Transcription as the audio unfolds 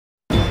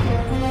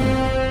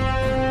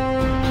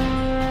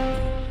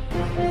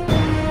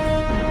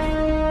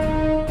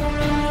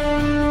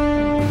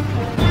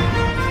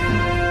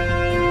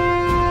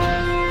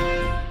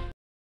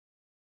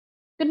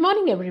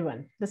morning,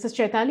 everyone. This is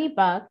Chaitali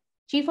Bag,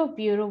 Chief of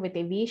Bureau with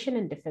Aviation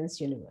and Defense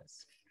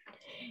Universe.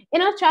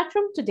 In our chat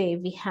room today,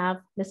 we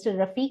have Mr.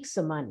 Rafiq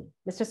Somani.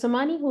 Mr.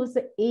 Somani, who is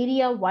the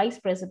Area Vice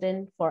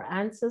President for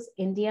Ansys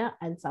India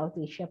and South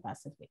Asia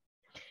Pacific.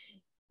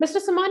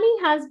 Mr.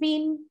 Somani has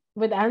been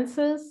with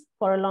Ansys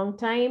for a long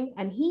time,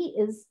 and he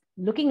is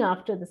looking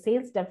after the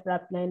sales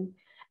development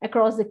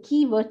across the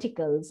key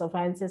verticals of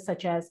Ansys,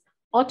 such as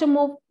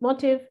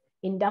automotive,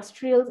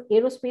 industrials,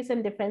 aerospace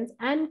and defense,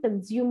 and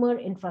consumer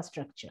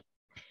infrastructure.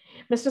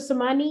 Mr.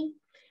 Somani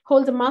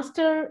holds a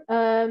master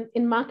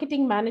in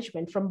marketing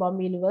management from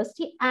Bombay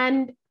University,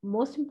 and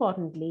most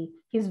importantly,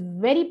 he's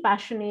very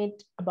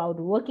passionate about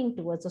working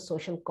towards the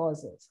social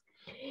causes.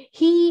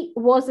 He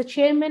was the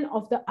chairman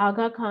of the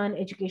Aga Khan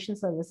Education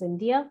Service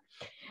India,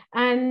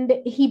 and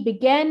he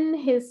began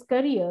his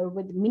career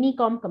with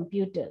Minicom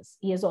Computers.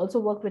 He has also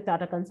worked with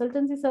Tata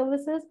Consultancy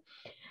Services,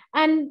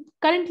 and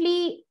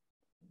currently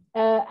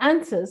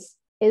Ansys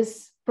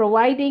is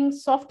providing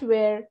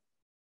software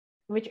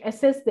which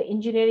assess the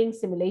engineering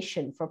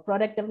simulation for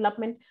product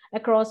development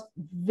across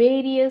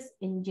various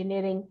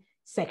engineering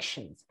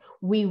sections.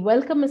 We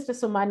welcome Mr.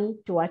 Somani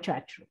to our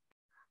chat room.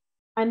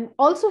 And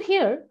also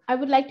here, I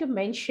would like to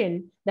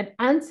mention that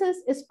Ansys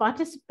is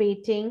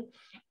participating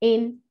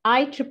in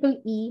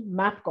IEEE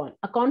MapCon,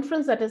 a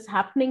conference that is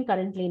happening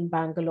currently in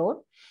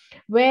Bangalore,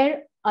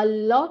 where a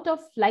lot of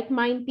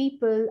like-minded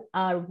people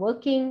are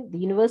working, the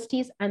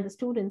universities and the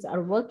students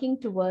are working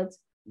towards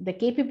the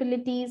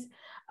capabilities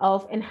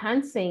of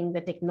enhancing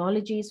the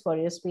technologies for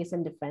aerospace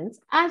and defense,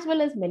 as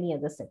well as many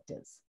other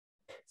sectors.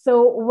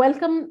 So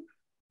welcome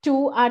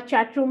to our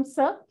chat room,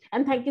 sir,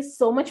 and thank you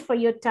so much for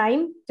your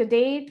time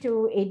today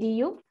to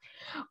ADU.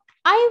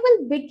 I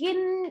will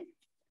begin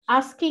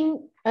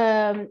asking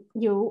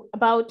you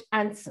about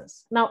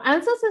Ansys. Now,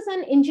 Ansys is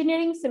an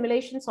engineering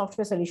simulation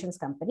software solutions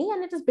company,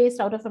 and it is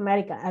based out of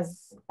America,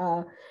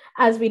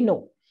 as we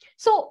know.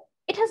 So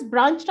it has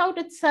branched out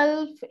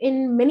itself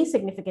in many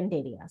significant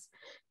areas.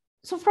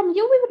 So from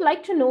you, we would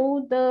like to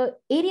know the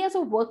areas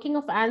of working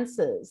of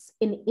Ansys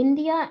in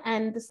India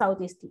and the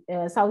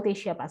South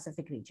Asia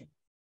Pacific region.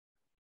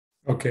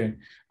 Okay.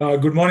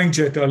 Good morning,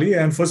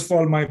 Chaitali. And first of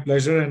all, my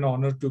pleasure and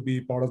honor to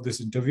be part of this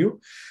interview.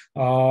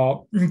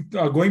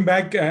 Going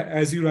back,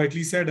 as you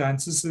rightly said,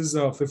 Ansys is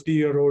a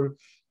 50-year-old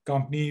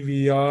company.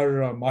 We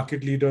are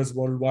market leaders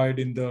worldwide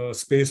in the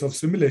space of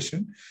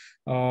simulation,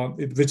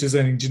 which is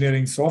an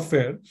engineering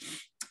software.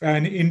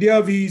 And in India,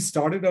 we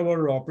started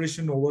our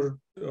operation over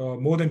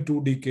more than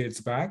 2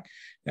 decades back.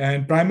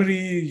 And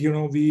primarily,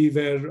 we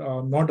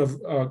were not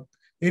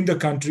in the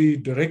country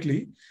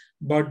directly.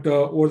 But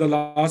over the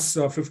last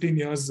 15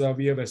 years,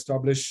 we have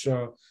established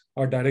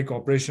our direct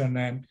operation.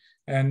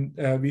 And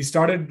we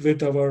started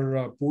with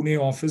our Pune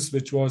office,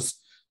 which was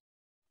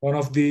one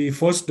of the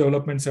first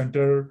development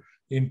center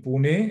in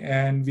Pune.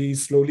 And we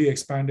slowly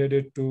expanded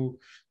it to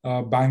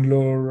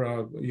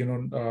Bangalore,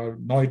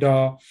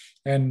 Noida,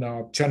 and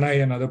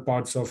Chennai and other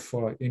parts of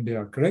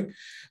India, correct?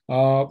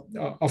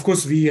 Of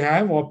course, we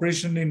have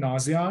operation in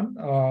ASEAN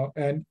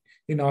and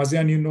in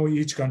ASEAN,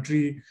 each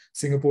country,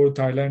 Singapore,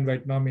 Thailand,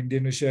 Vietnam,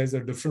 Indonesia is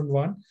a different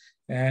one.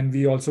 And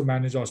we also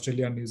manage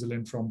Australia and New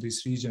Zealand from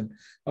this region.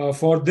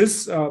 For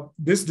this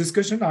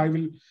discussion, I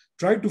will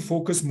try to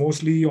focus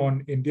mostly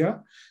on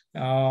India.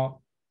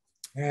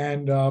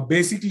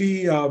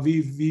 Basically,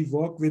 we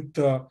work with,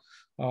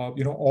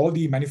 all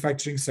the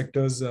manufacturing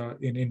sectors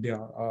in India,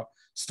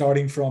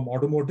 starting from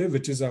automotive,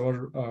 which is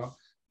our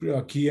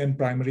key and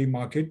primary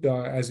market.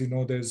 As you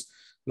know, there's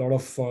a lot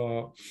of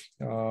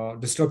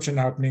disruption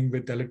happening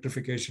with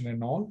electrification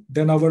and all.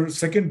 Then our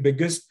second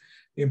biggest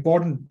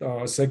important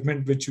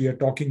segment, which we are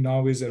talking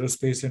now, is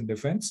aerospace and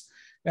defense.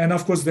 And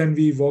of course, then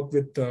we work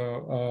with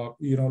a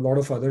lot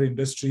of other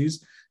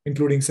industries,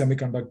 including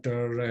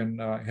semiconductor and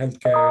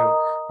healthcare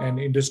and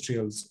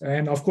industrials.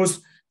 And of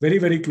course, very,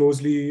 very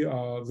closely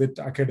with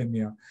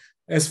academia.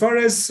 As far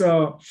as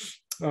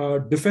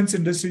defense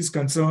industry is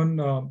concerned,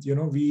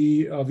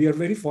 we are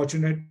very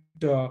fortunate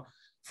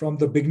from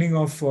the beginning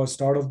of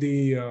start of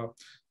the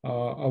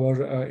our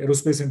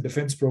aerospace and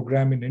defense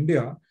program in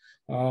India.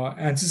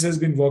 Ansys has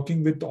been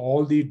working with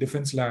all the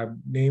defense lab,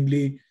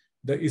 namely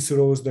the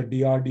ISROs, the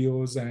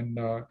DRDOs, and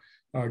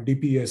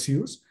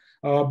DPSUs.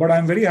 But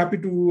I'm very happy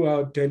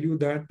to tell you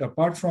that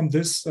apart from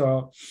this,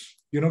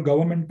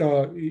 government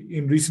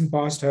in recent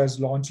past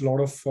has launched a lot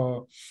of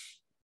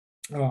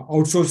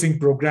outsourcing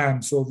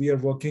programs. So we are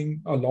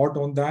working a lot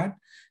on that,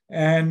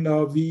 and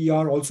we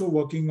are also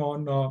working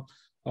on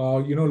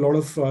a lot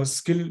of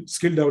skill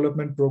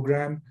development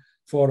program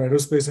for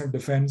aerospace and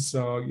defense,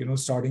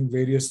 starting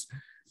various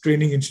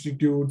training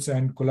institutes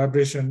and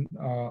collaboration,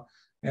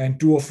 and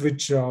 2 of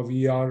which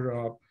we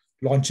are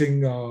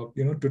launching,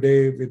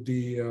 today with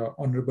the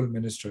Honorable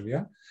Minister.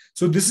 Yeah.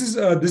 So this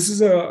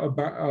is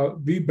a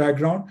brief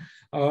background.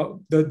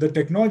 The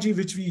technology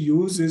which we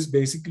use is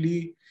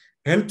basically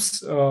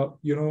helps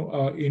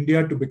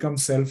India to become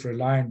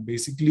self-reliant.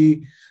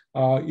 Basically,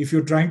 if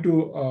you're trying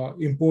to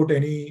import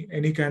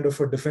any kind of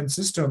a defense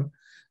system,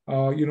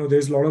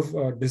 there's a lot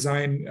of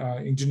design,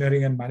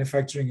 engineering, and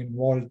manufacturing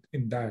involved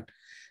in that.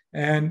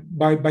 And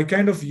by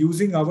kind of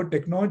using our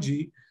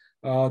technology,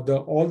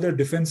 all the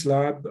defense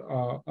lab,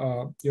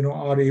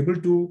 are able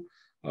to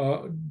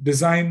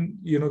design,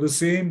 the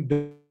same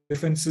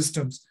defense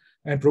systems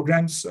and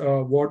programs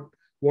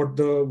what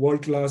the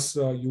world-class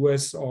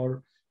US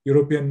or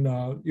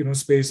European,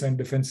 space and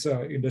defense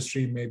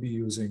industry may be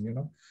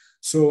using,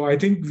 So I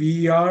think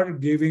we are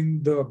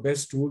giving the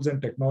best tools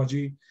and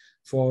technology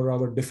for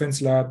our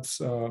defense labs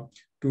to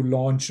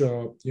launch,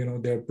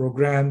 their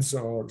programs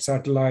or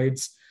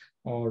satellites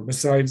or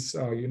missiles.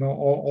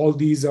 All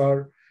these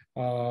are,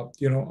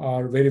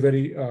 are very,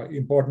 very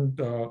important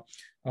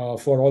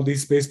for all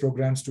these space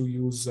programs to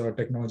use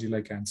technology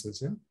like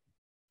Ansys. Yeah.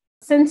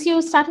 Since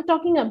you started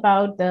talking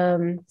about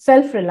the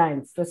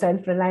self-reliance,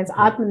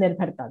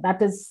 Atmanirbharta, that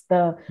is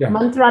the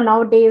mantra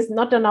nowadays,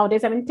 not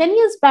nowadays, I mean, 10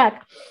 years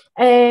back,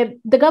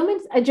 the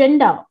government's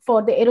agenda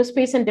for the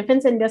aerospace and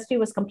defense industry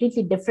was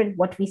completely different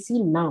what we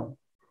see now.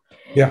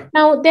 Yeah.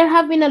 Now, there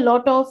have been a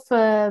lot of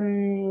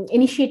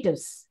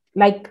initiatives,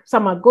 like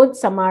some are good,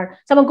 some are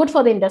good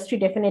for the industry,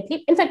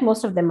 definitely. In fact,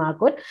 most of them are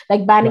good,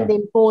 like banning the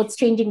imports,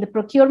 changing the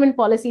procurement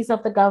policies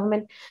of the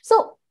government.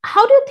 So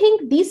how do you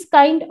think these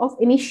kind of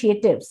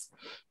initiatives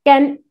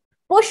can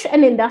push the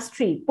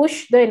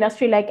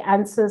industry like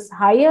Ansys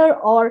higher,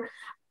 or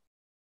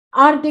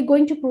are they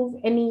going to prove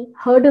any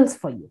hurdles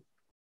for you?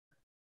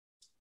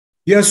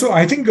 Yeah, so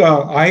I think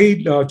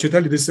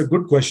Chitali, this is a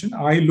good question.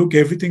 I look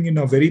everything in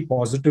a very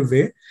positive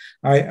way.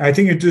 I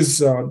think it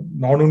is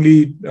not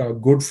only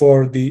good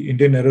for the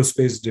Indian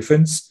aerospace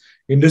defense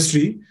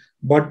industry,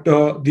 but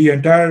the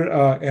entire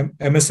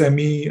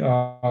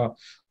MSME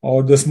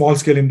or the small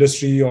scale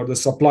industry or the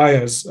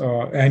suppliers.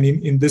 And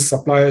in this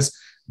suppliers,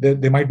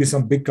 there might be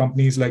some big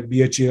companies like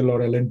BHEL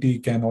or L&T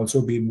can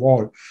also be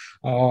involved,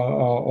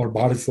 or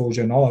Bharat Forge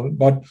and all.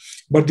 But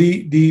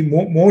the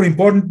more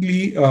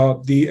importantly,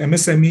 the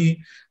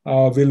MSME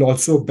will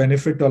also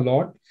benefit a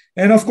lot.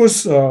 And of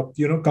course,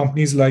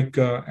 companies like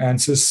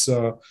Ansys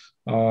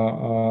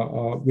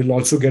will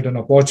also get an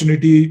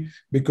opportunity,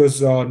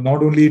 because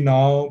not only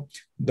now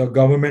the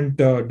government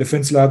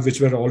defense lab, which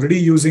were already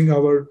using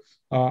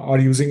are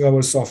using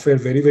our software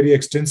very, very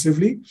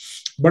extensively.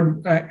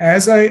 But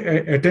as I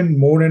attend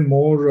more and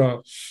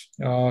more,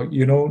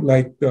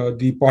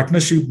 the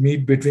partnership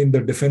meet between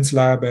the defense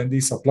lab and the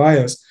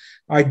suppliers,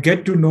 I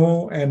get to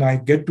know and I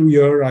get to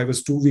hear. I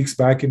was 2 weeks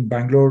back in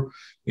Bangalore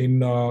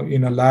in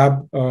a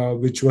lab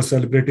which was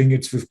celebrating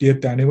its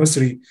 50th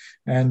anniversary,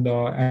 and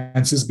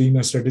Ansys being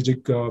a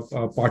strategic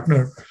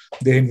partner,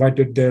 they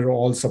invited their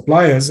all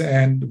suppliers,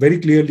 and very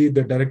clearly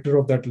the director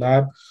of that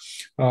lab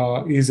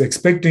is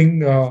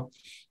expecting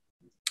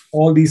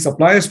all these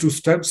suppliers to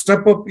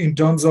step up in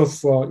terms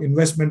of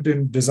investment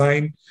in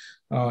design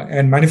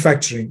and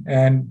manufacturing.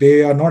 And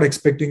they are not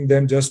expecting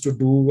them just to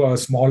do a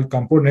small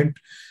component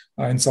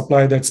and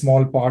supply that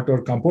small part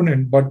or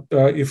component, but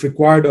if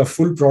required, a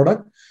full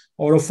product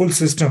or a full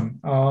system,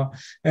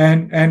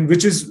 and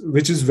which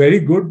is very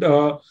good.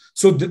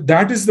 So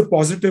that is the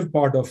positive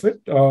part of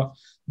it.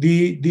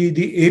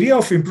 The area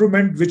of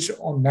improvement, which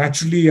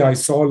naturally I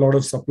saw a lot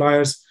of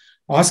suppliers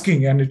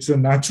asking, and it's a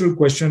natural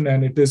question,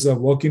 and it is a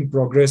work in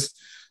progress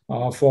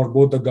for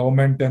both the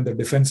government and the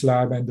defense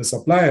lab and the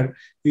supplier,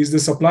 is the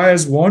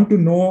suppliers want to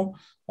know,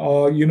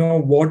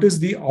 what is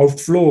the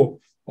outflow,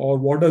 or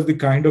what are the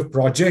kind of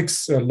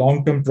projects,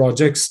 long-term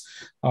projects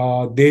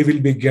they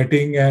will be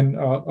getting, and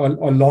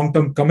a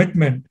long-term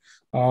commitment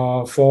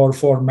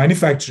for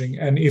manufacturing.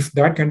 And if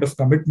that kind of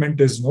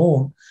commitment is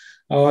known,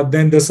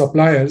 then the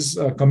suppliers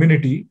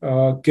community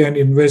can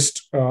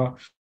invest,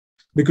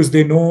 because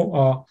they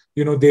know,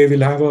 they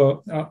will have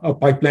a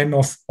pipeline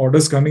of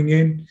orders coming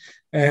in,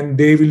 and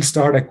they will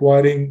start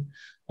acquiring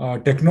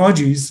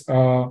technologies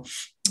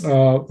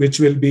which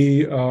will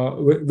be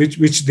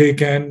which they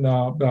can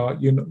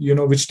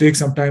which take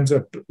sometimes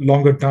a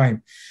longer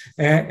time,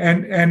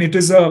 and it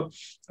is a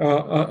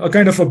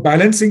kind of a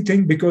balancing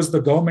thing, because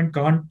the government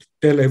can't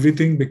tell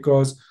everything,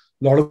 because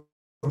a lot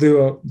of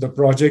the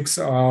projects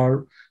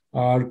are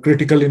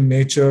critical in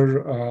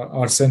nature,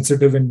 are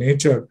sensitive in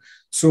nature.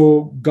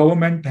 So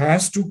government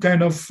has to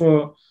kind of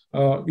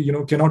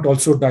cannot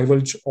also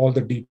divulge all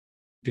the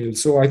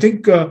details. So I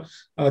think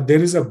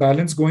there is a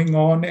balance going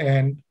on,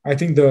 and I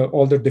think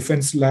all the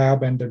defense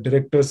lab and the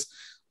directors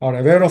are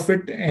aware of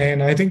it.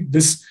 And I think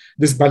this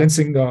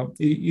balancing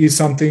is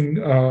something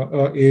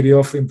area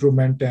of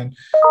improvement, and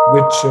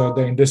which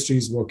the industry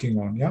is working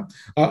on. Yeah,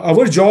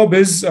 our job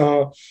is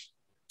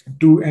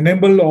to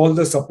enable all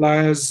the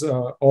suppliers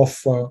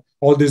of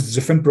all these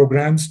different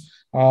programs,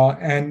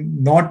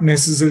 and not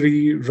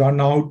necessarily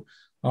run out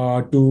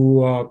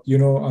to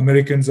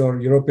Americans or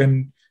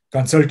European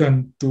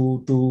consultant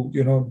to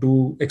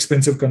do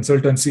expensive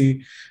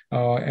consultancy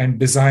and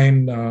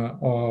design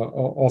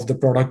of the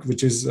product,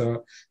 which is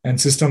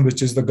and system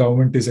which is the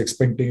government is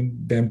expecting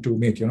them to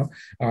make.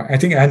 I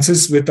think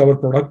Ansys with our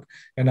product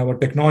and our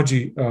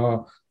technology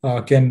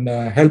can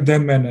help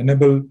them and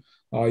enable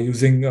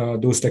using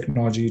those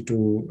technology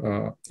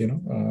to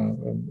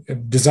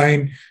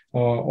design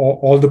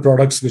all the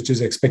products which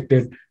is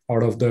expected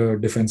out of the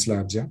defense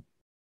labs. Yeah.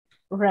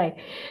 Right.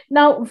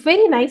 Now,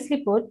 very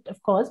nicely put,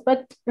 of course,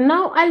 but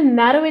now I'll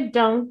narrow it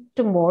down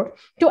to more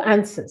to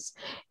Ansys.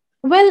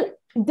 Well,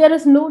 there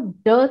is no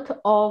dearth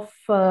of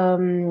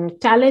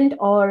talent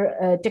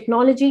or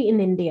technology in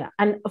India.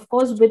 And of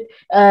course, with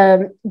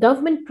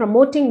government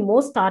promoting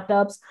more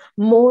startups,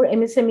 more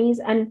MSMEs,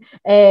 and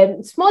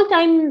small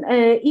time,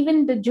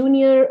 even the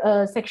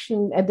junior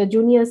section, the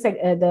junior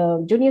sector,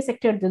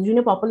 the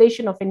junior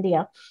population of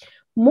India,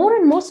 more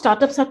and more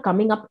startups are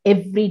coming up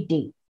every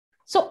day.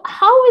 So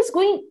how is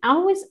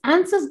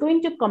Ansys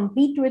going to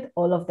compete with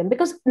all of them?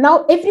 Because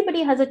now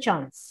everybody has a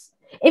chance.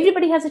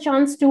 Everybody has a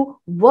chance to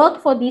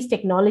work for these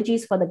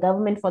technologies for the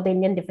government, for the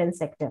Indian defense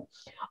sector.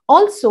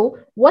 Also,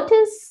 what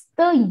is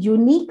the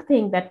unique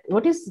thing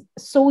what is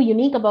so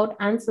unique about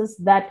Ansys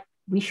that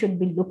we should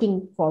be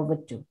looking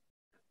forward to?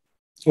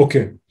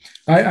 Okay,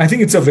 I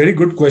think it's a very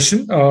good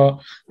question.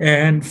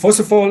 And first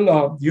of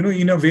all,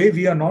 in a way,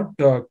 we are not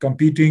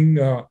competing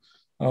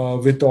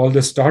with all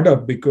the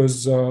startup,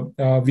 because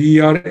we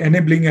are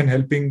enabling and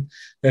helping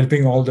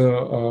all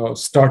the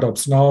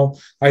startups. Now,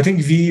 I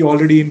think we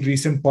already in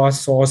recent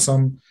past saw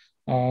some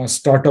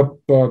startup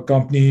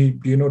company,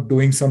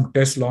 doing some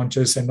test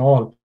launches and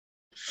all.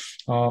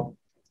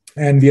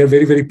 And we are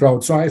very, very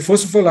proud. So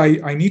first of all,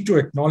 I need to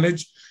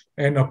acknowledge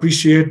and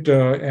appreciate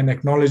and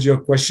acknowledge your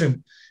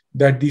question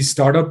that the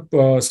startup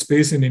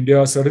space in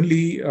India,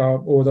 certainly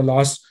over the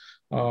last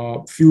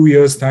few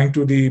years, thanks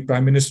to the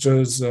Prime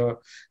Minister's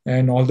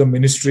and all the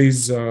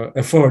ministries'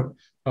 effort,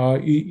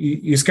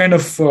 is kind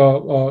of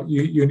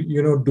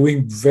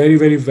doing very,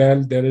 very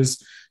well. There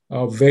is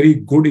a very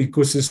good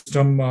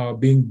ecosystem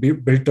being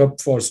built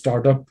up for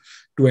startup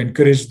to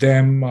encourage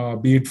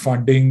them, be it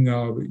funding,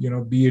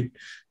 be it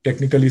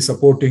technically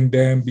supporting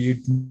them, be it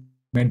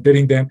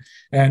mentoring them,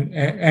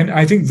 and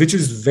I think which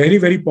is very,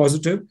 very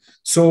positive.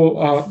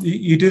 So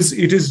it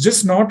is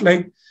just not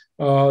like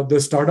the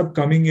startup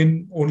coming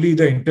in only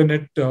the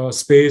internet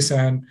space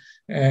and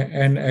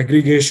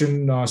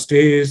aggregation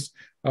stage,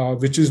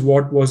 which is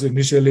what was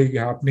initially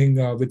happening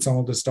with some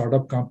of the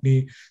startup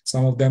company.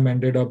 Some of them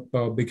ended up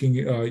becoming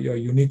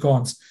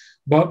unicorns.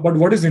 But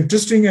what is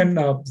interesting and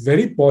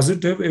very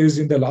positive is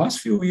in the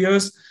last few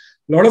years,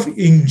 a lot of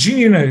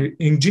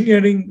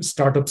engineering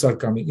startups are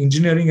coming,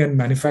 engineering and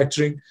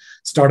manufacturing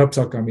startups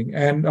are coming,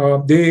 and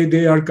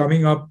they are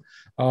coming up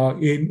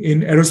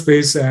in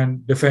aerospace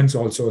and defense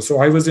also. So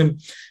I was in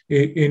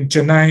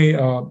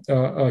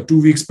Chennai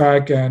 2 weeks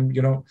back, and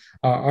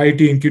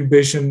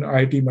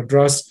IIT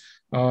Madras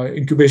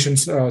Incubation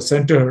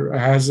Center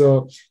has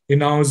a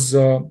in-house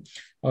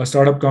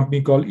startup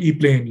company called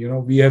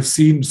ePlane. We have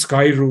seen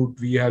Skyroot,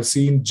 we have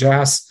seen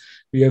JAS,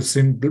 we have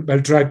seen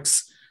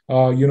Beltrax.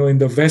 In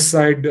the west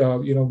side,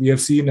 we have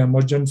seen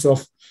emergence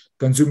of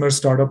consumer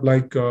startup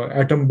like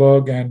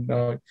Atomberg and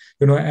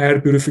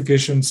air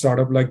purification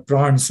startup like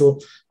Pran. So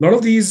a lot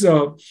of these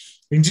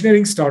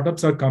engineering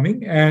startups are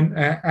coming, and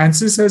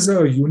Ansys has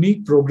a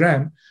unique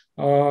program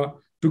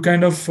to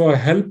kind of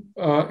help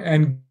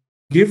and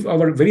give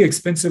our very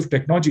expensive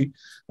technology,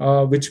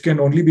 which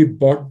can only be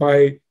bought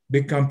by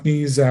big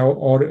companies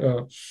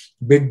or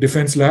big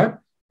defense lab.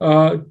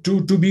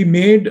 To be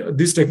made,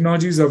 this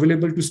technology is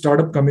available to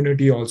startup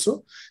community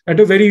also at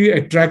a very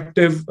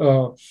attractive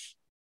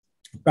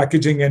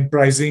packaging and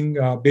pricing.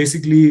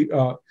 Basically,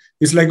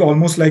 it's like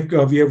almost like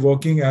we are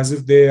working as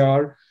if they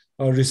are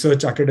a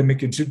research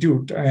academic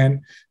institute,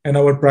 and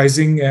our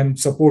pricing and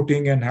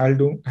supporting and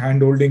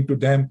hand-holding to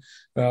them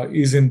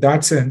is in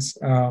that sense.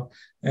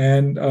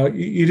 And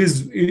it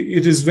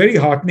is very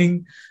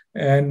heartening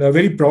and a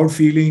very proud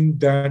feeling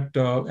that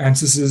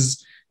Ansys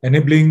is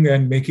enabling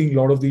and making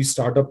a lot of these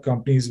startup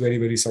companies very,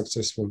 very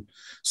successful.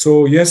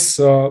 So yes,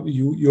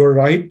 you're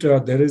right.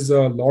 There is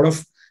a lot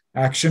of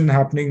action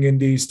happening in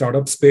the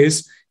startup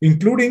space,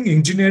 including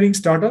engineering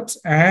startups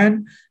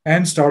and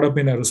startup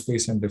in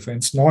aerospace and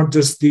defense, not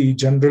just the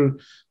general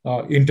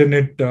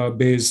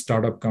internet-based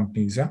startup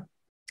companies. Yeah.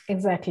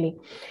 Exactly.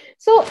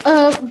 So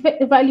when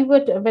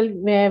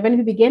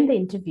we began the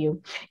interview,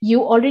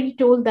 you already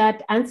told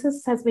that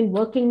Ansys has been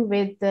working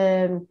with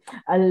the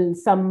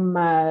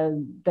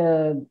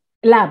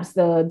labs,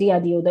 the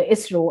DRDO, the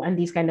ISRO, and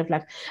these kind of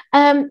labs.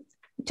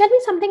 Tell me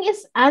something,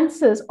 is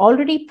Ansys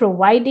already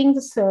providing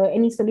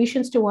any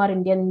solutions to our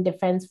Indian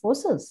defense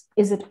forces?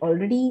 Is it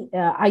already,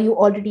 are you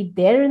already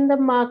there in the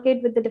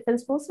market with the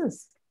defense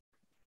forces?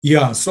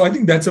 Yeah, so I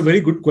think that's a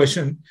very good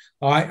question.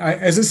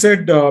 As I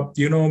said,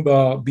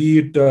 be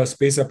it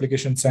Space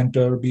Application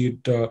Center, be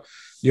it,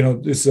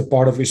 this is a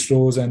part of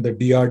ISRO's and the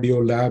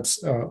DRDO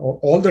labs,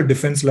 all the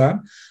defense lab,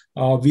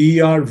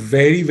 we are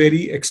very,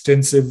 very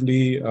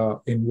extensively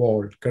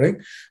involved,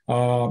 correct?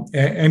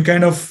 And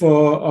kind of,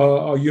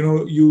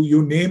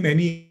 you name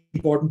any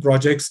important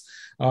projects,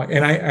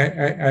 and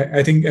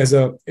I think as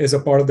a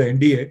part of the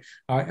NDA,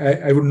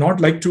 I would not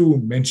like to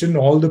mention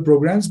all the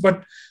programs,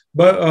 but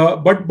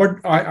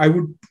I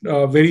would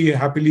very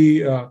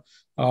happily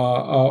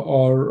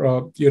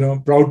proud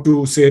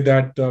to say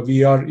that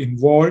we are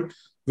involved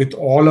with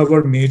all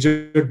our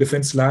major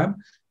defense lab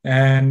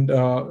and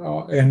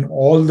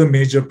all the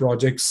major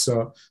projects,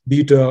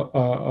 be it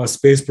a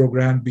space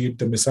program, be it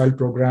the missile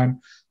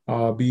program,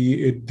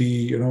 be it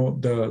the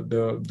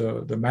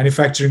the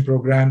manufacturing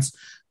programs.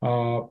 We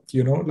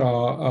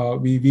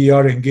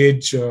are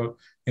engaged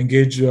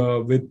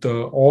with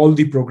all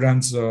the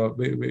programs,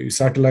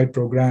 satellite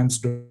programs,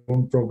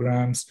 drone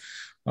programs.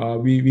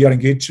 We are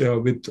engaged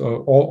with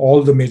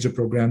all the major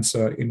programs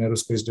in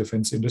aerospace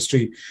defense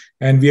industry,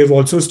 and we have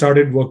also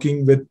started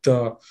working with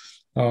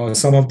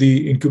some of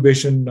the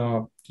incubation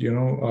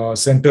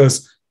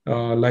centers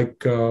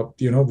like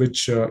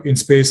which in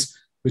space,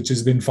 which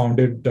has been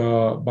founded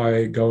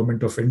by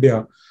Government of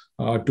India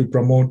to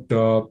promote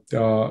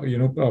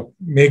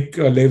make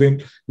a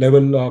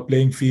level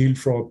playing field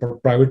for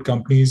private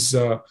companies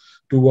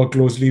to work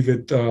closely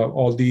with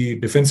all the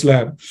defense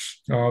lab.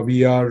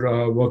 We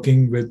are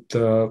working with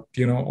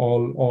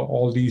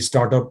all the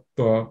startup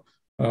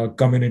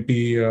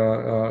community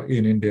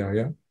in India.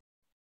 Yeah.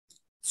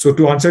 So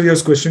to answer your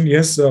question,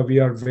 yes, we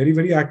are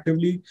very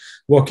actively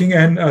working,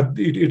 and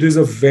it is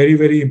a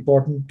very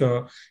important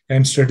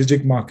and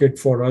strategic market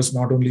for us,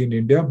 not only in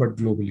India but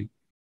globally.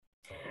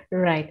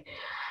 Right.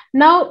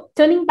 Now,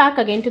 turning back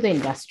again to the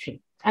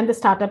industry and the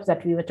startups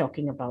that we were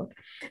talking about.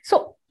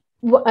 So,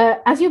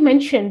 as you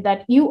mentioned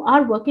that you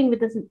are working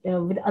with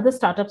other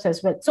startups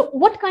as well. So,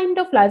 what kind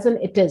of liaison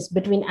it is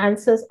between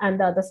Ansys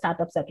and the other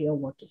startups that you're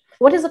working?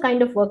 What is the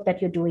kind of work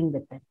that you're doing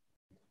with them?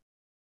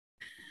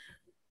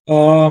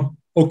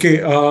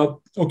 Okay.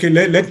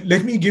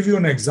 Let me give you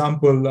an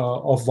example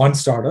of one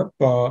startup.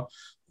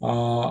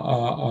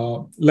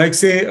 Like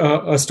say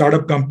a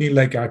startup company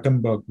like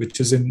Atomberg, which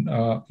is in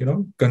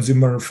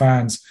consumer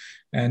fans,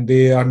 and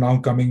they are now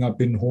coming up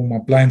in home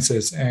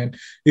appliances. And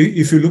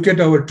if you look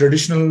at our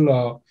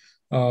traditional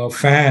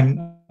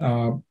fan,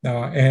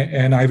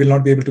 and I will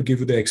not be able to give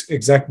you the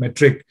exact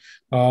metric,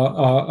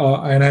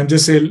 and I'm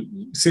just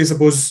say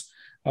suppose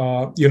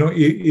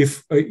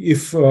if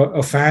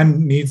a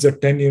fan needs a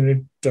 10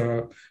 unit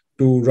to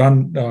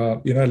run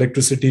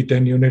electricity,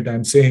 10 unit,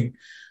 I'm saying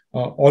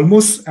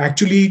almost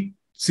actually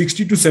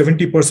 60 to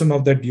 70%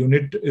 of that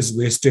unit is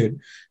wasted,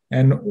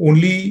 and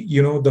only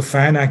the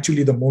fan,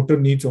 actually the motor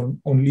needs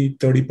only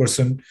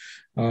 30%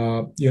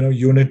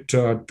 unit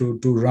to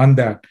run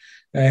that.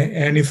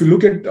 And if you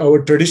look at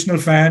our traditional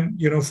fan,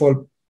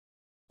 for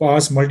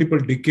past multiple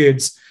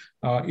decades,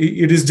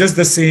 it is just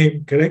the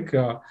same, correct?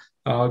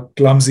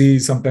 Clumsy,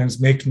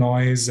 sometimes make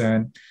noise,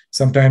 and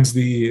sometimes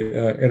the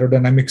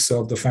aerodynamics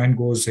of the fan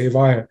goes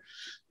haywire.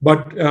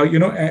 But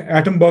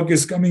Atomberg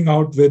is coming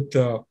out with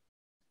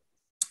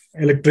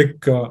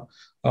electric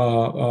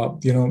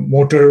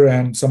motor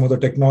and some of the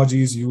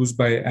technologies used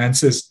by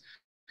Ansys,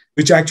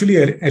 which actually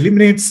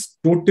eliminates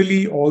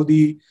totally all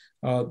the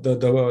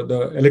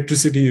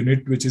electricity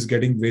unit which is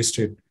getting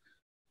wasted.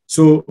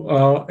 So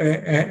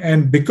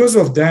and because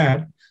of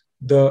that,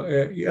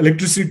 the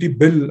electricity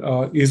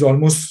bill is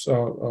almost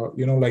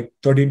like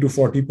 30 to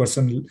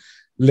 40%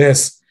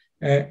 less.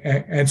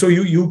 And so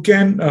you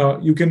can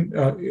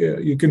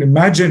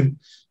imagine,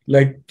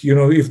 like,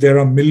 if there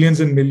are millions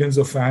and millions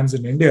of fans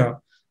in India,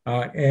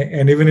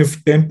 and even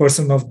if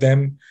 10% of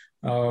them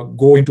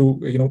go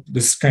into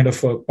this kind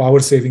of power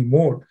saving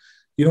mode,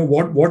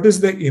 what is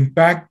the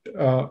impact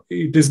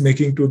it is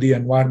making to the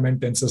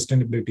environment and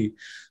sustainability.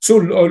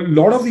 So a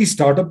lot of these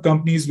startup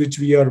companies which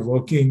we are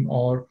working,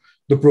 or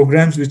the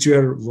programs which we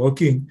are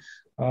working,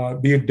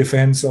 be it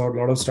defense or a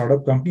lot of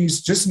startup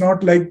companies, just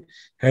not like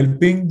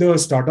helping the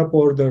startup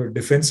or the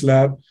defense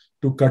lab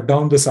to cut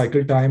down the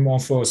cycle time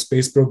of a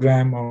space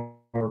program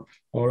or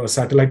a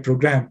satellite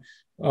program,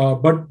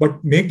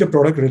 but make the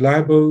product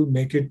reliable,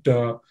 make it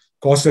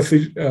cost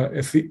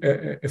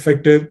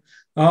effective,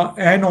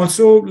 and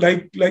also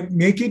like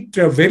make it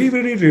very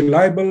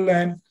reliable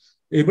and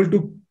able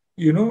to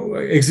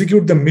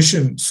execute the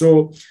mission.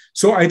 So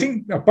I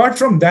think apart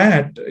from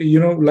that,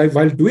 like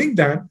while doing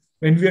that,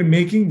 when we are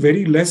making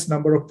very less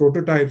number of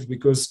prototypes,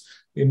 because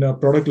in a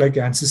product like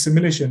Ansys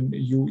simulation,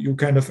 you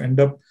kind of end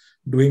up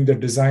doing the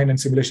design and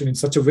simulation in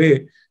such a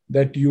way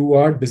that you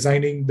are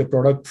designing the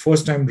product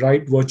first time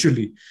right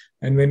virtually.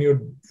 And when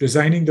you're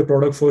designing the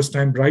product first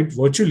time right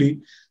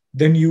virtually,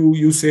 then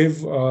you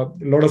save a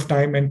lot of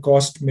time and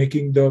cost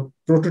making the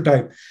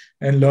prototype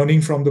and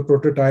learning from the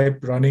prototype,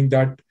 running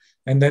that,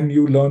 and then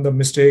you learn the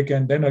mistake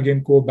and then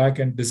again go back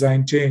and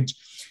design change.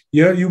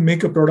 Here you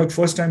make a product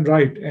first time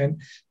right, and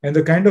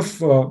the kind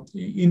of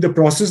in the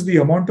process, the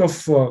amount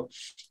of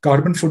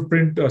carbon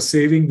footprint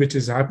saving which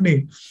is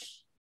happening.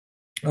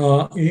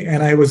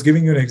 And I was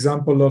giving you an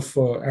example of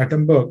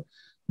Atomberg.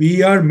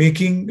 We are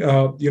making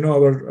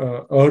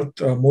our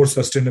Earth more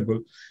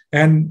sustainable.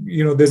 And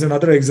there's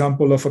another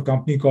example of a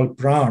company called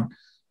Pran,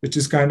 which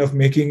is kind of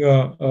making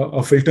a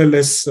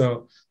filterless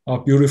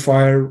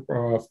purifier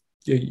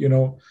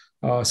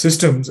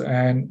systems,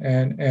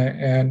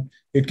 and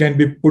it can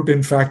be put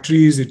in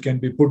factories, it can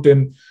be put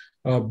in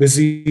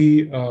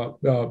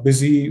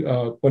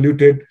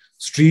polluted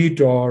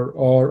street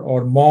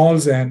or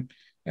malls and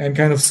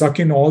kind of suck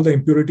in all the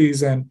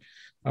impurities and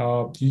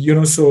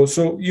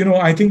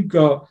I think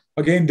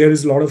again there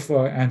is a lot of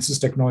Ansys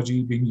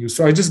technology being used.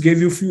 So I just gave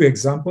you a few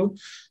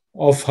examples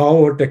of how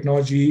our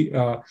technology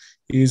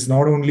is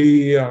not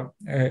only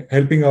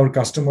helping our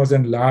customers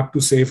and lab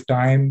to save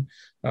time,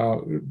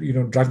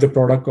 drive the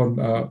product on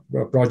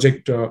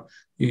project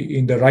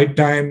in the right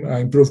time,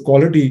 improve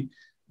quality,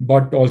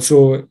 but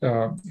also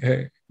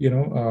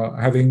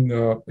having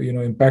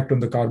impact on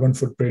the carbon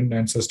footprint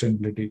and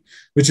sustainability,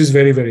 which is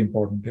very, very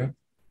important. Yeah.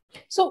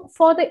 So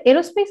for the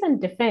aerospace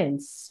and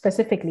defense,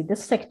 specifically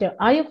this sector,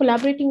 are you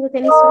collaborating with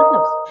any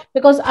startups?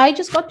 Because I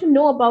just got to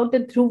know about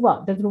the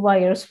Dhruva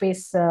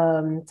Aerospace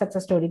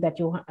success story that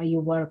you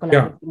were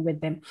collaborating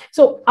with them.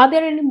 So are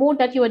there any more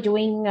that you are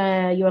doing?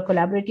 You are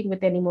collaborating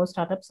with any more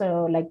startups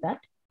like that?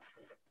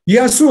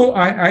 Yeah, so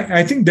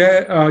I think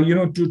that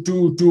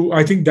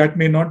I think that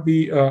may not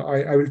be.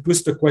 I will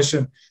twist the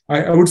question.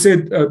 I would say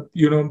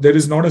there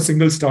is not a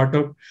single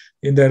startup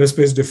in the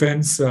aerospace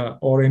defense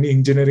or any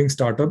engineering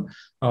startup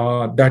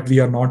that we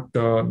are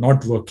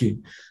not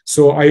working.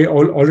 So I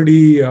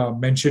already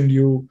mentioned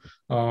you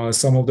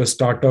some of the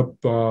startup,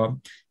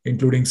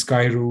 including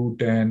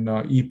Skyroot and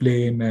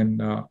ePlane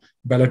and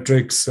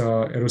Bellatrix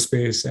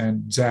Aerospace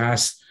and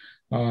ZAS,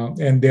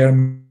 and there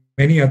are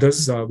many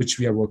others which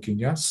we are working.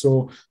 Yeah,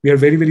 so we are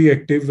very, very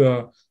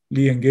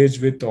actively engaged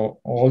with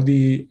all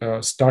the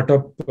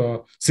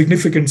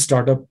significant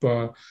startup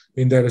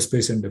in the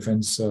aerospace and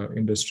defense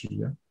industry.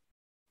 Yeah.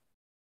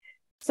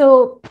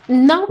 So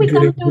now we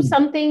come to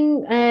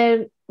something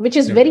which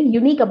is very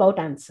unique about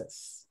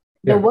Ansys.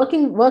 They're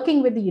working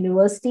with the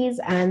universities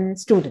and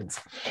students.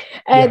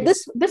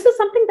 This is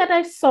something that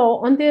I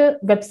saw on their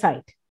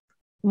website.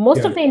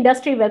 Most of the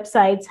industry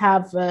websites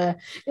have the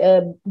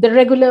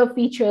regular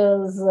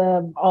features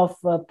of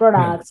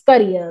products,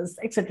 careers,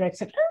 etc.,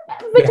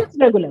 which is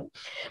regular.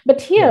 But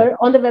here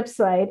on the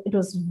website, it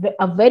was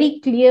a very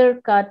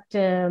clear-cut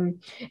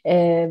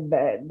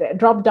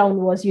drop-down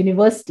was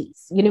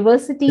universities,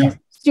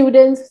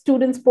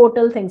 students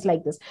portal, things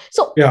like this.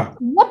 So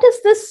what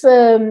is this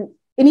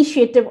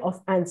initiative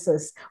of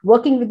Ansys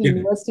working with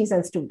universities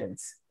and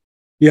students?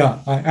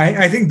 Yeah,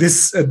 I think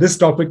this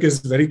topic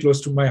is very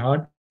close to my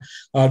heart.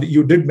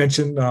 You did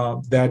mention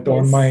that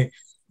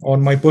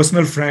on my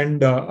personal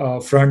front,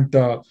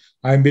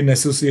 I've been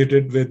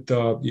associated with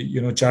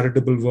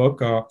charitable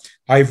work.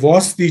 I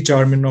was the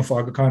chairman of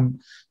Aga Khan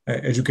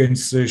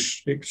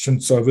Education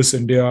Service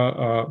India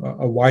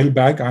a while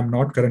back. I'm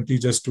not currently,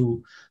 just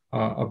to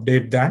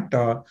update that.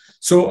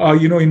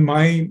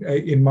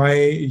 In my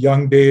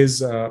young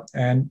days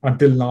and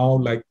until now,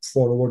 like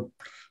for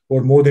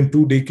more than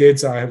 2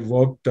 decades, I have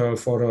worked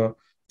for a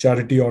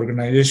charity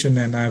organization,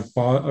 and I've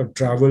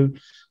traveled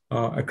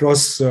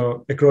across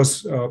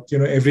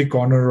every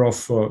corner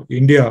of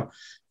India.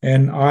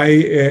 And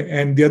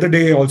the other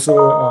day also,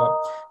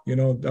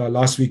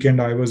 last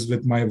weekend I was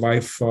with my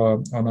wife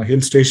on a hill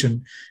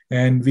station,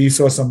 and we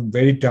saw some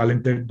very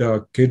talented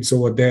kids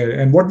over there.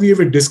 And what we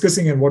were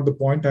discussing, and what the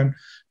point I'm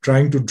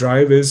trying to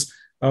drive is,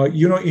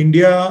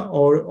 India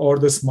or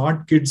the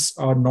smart kids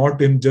are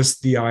not in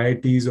just the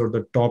IITs or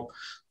the top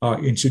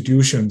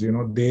institutions.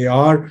 They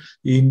are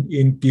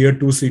in tier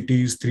 2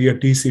 cities, tier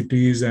T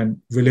cities,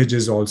 and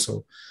villages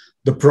also.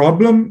 The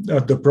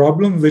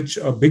problem which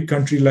a big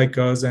country like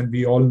us, and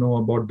we all know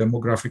about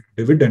demographic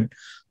dividend,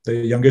 the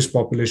youngest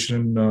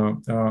population,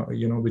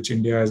 which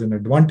India has an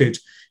advantage,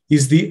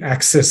 is the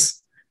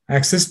access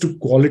to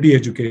quality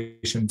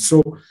education.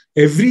 So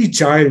every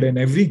child and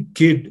every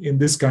kid in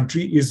this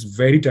country is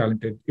very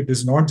talented. It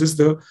is not just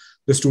the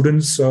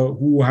students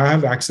who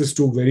have access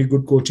to very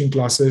good coaching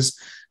classes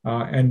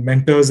and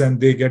mentors, and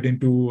they get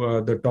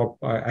into the top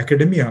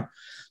academia.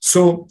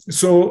 So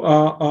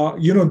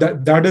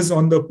that is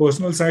on the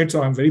personal side.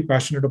 So I'm very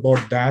passionate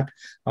about that.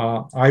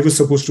 I was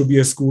supposed to be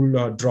a school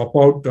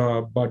dropout,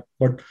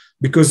 but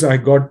because I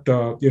got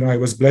I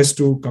was blessed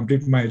to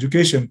complete my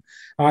education,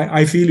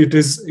 I feel it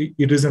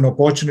is an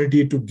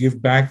opportunity to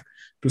give back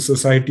to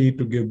society,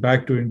 to give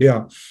back to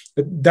India.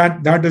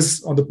 That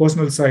is on the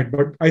personal side.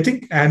 But I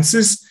think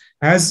Ansys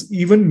has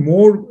even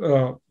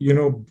more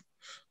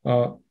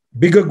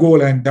bigger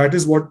goal, and that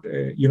is what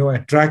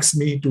attracts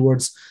me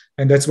towards.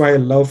 And that's why I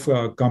love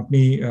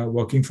company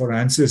working for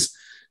Ansys,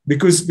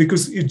 because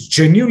it's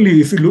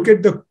genuinely, if you look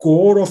at the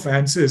core of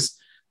Ansys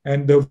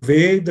and the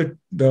way that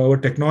our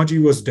technology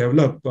was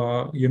developed,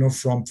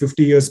 from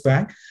 50 years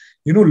back,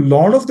 a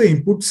lot of the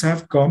inputs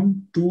have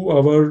come to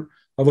our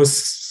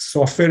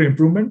software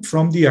improvement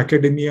from the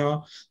academia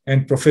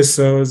and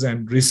professors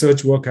and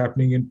research work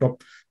happening in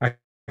top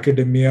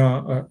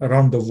academia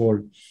around the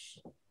world.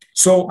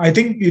 So I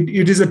think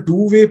it is a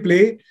two-way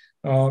play.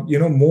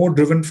 More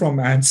driven from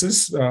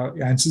Ansys.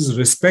 Ansys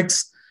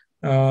respects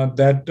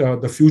that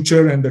the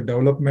future and the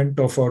development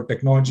of our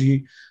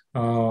technology,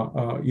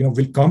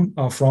 will come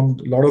from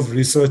a lot of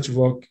research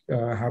work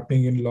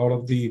happening in a lot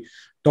of the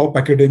top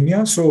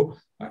academia. So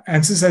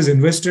Ansys has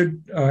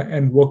invested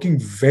and working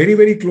very,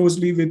 very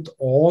closely with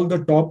all the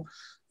top,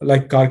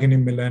 like Carnegie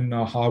Mellon,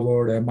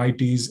 Harvard,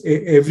 MITs,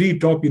 every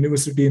top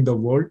university in the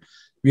world.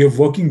 We are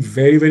working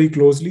very, very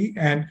closely.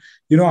 And,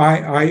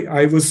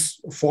 I was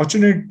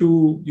fortunate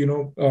to,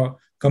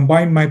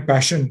 combine my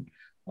passion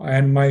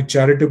and my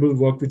charitable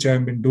work, which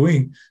I've been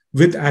doing,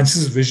 with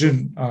Ansys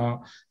vision.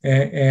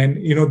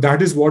 And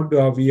that is what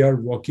we are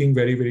working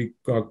very, very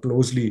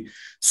closely.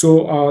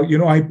 So,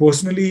 I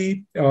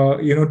personally,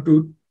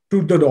 to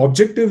the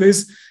objective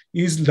is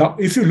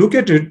if you look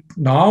at it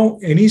now,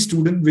 any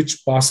student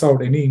which pass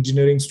out, any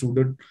engineering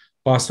student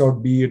pass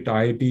out, be it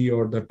IIT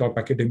or the top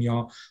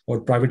academia or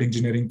private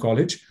engineering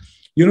college,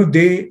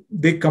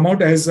 they come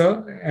out as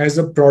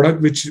a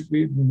product which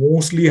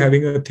mostly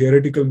having a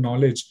theoretical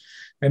knowledge,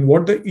 and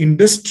what the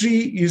industry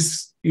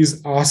is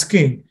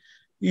asking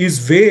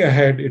is way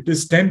ahead. It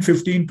is 10,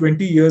 15,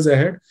 20 years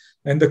ahead,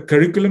 and the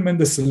curriculum and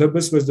the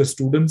syllabus which the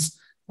students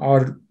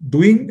are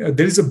doing,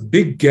 there is a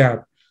big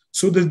gap.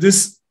 So there's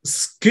this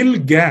skill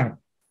gap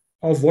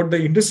of what the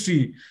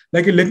industry,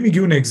 like, let me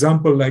give an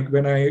example. Like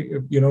when a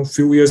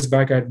few years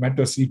back, I had met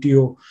a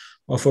CTO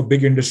of a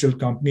big industrial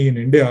company in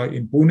India,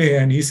 in Pune,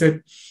 and he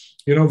said,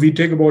 we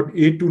take about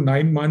 8 to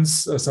 9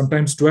 months,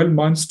 sometimes 12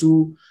 months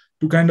to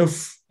kind of,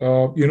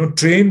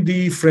 train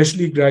the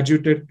freshly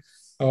graduated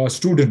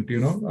student,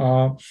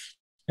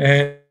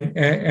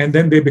 and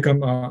then they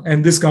become,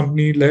 and this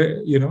company,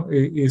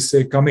 is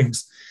say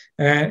Cummins,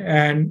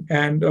 and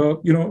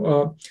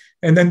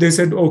then they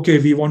said, okay,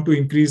 we want to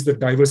increase the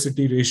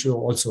diversity ratio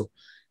also,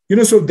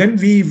 so then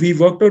we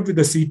worked out with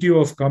the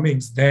CTO of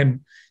Cummins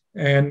then,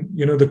 and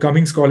the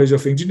Cummins College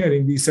of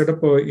Engineering, we set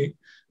up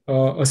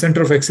a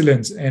center of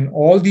excellence, and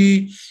all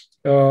the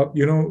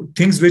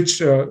things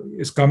which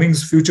is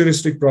Cummins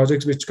futuristic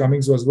projects which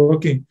Cummins was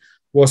working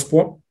was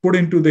put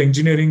into the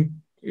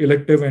engineering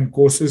elective and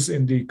courses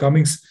in the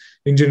Cummins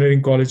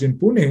Engineering College in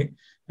Pune.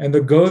 And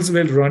the girls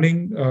were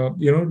running,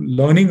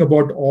 learning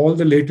about all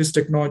the latest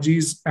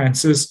technologies,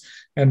 Ansys,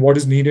 and what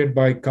is needed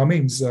by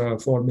Cummins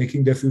for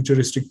making their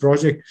futuristic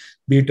project,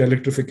 be it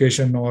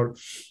electrification or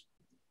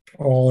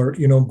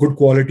good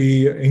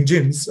quality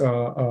engines,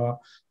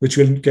 which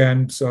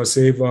can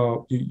save,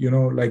 help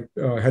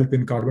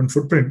in carbon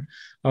footprint,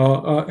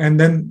 and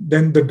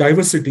then the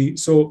diversity.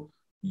 So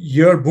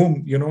here,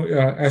 boom,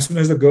 as soon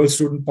as the girl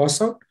student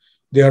pass out,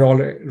 they are all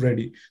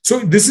ready. So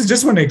this is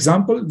just one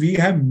example. We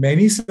have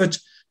many such.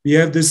 We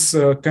have this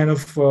kind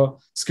of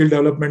skill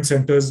development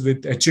centers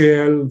with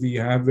HAL. We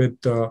have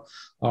with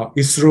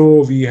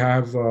ISRO. We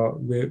have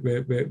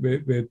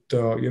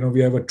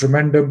we have a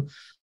tremendum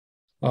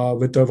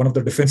with one of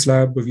the defense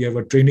lab. We have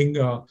a training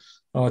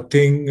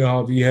thing.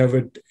 We have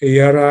it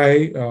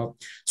ARI.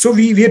 So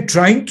we are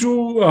trying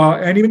to,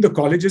 and even the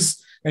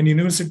colleges and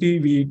university,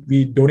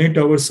 we donate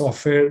our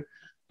software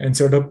and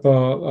set up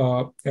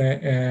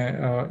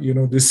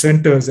these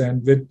centers,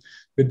 and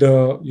with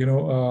the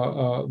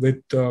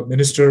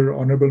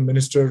Honorable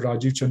Minister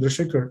Rajiv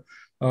Chandrasekhar,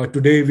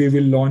 today we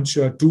will launch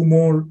 2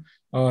 more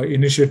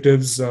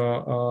initiatives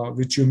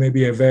which you may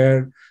be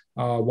aware.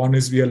 One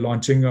is we are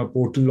launching a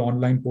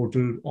online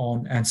portal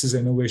on Ansys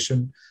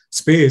innovation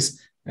space,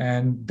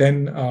 and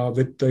then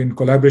in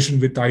collaboration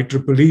with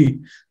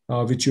IEEE,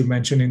 which you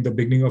mentioned in the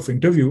beginning of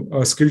interview,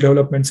 a skill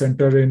development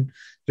center in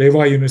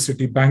Reva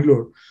University,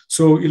 Bangalore.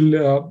 So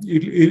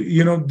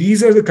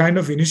these are the kind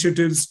of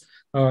initiatives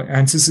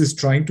Ansys is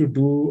trying to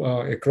do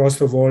across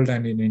the world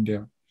and in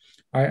India.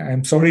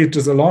 I'm sorry, it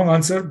was a long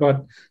answer,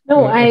 but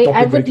no,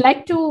 I would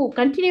like to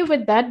continue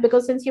with that,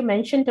 because since you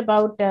mentioned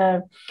about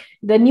the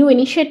new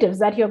initiatives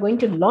that you're going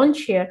to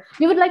launch here,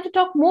 we would like to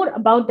talk more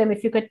about them.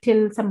 If you could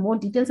tell some more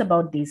details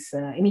about these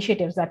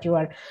initiatives that you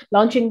are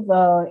launching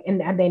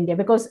at the India,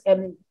 because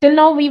till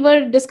now we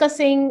were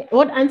discussing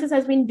what Ansys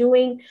has been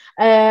doing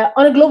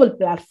on a global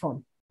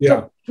platform.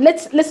 Yeah. So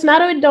let's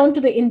narrow it down to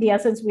the India,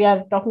 since we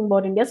are talking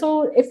about India.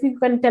 So if you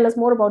can tell us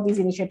more about these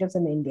initiatives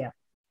in India.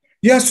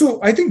 Yeah, so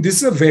I think this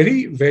is a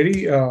very,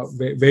 very,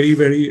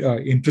 very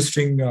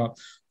interesting.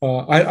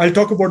 I'll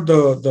talk about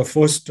the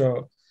first,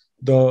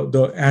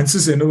 the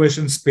Ansys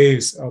innovation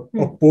space, a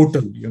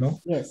portal,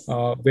 yes.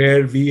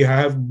 Where we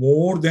have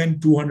more than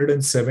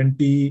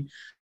 270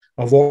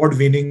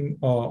 award-winning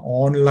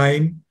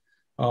online,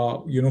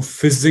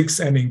 physics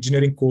and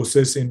engineering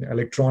courses in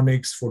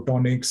electronics,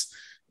 photonics,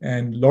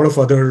 and a lot of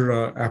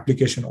other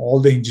application, all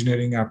the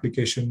engineering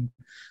application.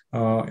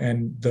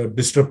 And the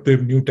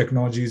disruptive new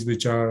technologies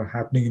which are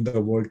happening in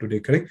the world today,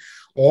 correct?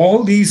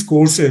 All these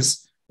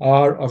courses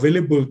are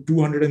available,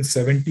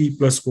 270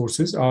 plus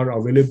courses are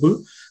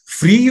available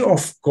free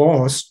of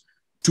cost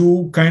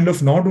to kind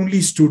of not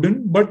only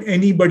student, but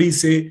anybody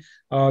say,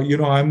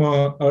 I'm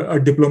a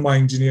diploma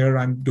engineer,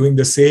 I'm doing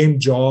the same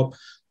job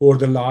over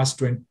the last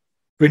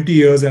 20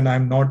 years and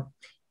I'm not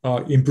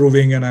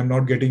improving and I'm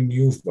not getting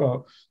new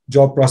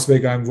job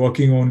prospect. I'm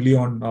working only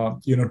on,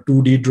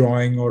 2D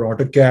drawing or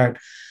AutoCAD.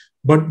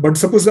 But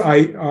suppose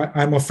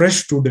I'm a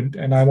fresh student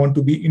and I want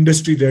to be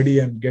industry ready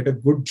and get a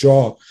good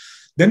job,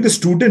 then the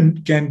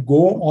student can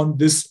go on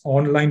this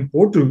online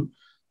portal,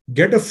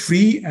 get a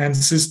free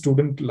Ansys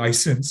student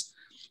license,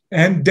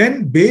 and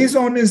then based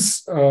on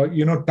his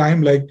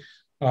time, like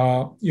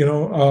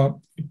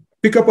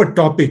pick up a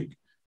topic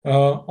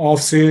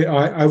of, say,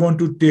 I want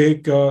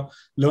to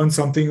learn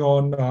something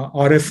on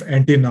RF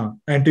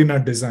antenna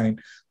design,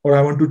 or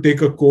I want to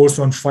take a course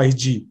on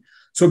 5G.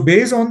 So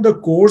based on the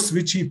course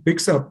which he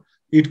picks up,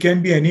 it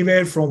can be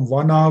anywhere from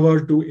 1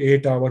 hour to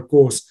 8 hour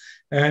course,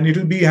 and it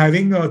will be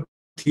having a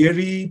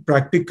theory,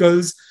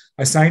 practicals,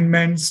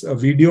 assignments,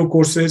 video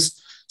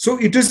courses. So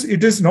it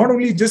is not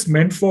only just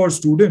meant for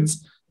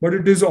students, but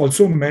it is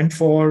also meant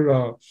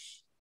for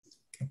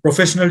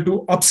professional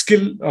to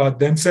upskill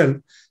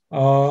themselves.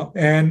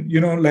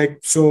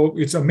 So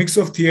it's a mix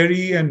of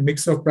theory and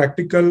mix of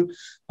practical,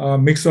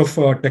 mix of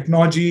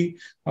technology,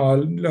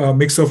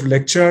 mix of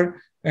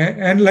lecture,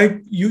 and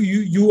like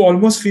you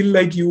almost feel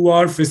like you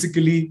are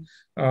physically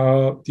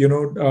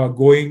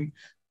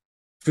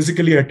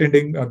physically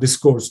attending this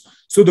course.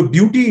 So the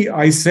beauty,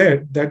 I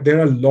said that there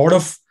are a lot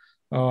of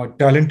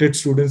talented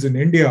students in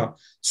India.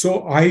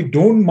 So I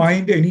don't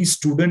mind any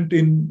student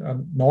in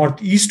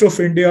northeast of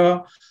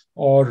India,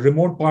 or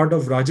remote part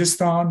of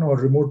Rajasthan, or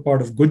remote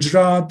part of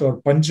Gujarat,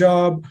 or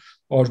Punjab,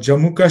 or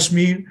Jammu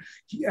Kashmir.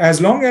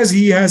 As long as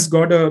he has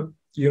got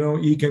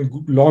he can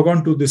log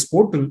on to this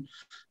portal.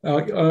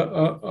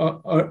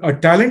 A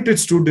talented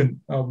student,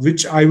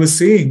 which I was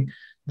saying,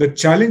 the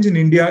challenge in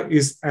India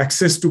is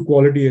access to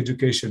quality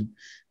education.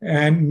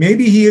 And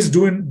maybe he has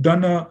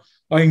done a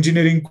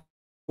engineering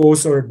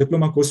course or a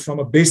diploma course from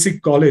a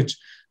basic college,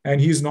 and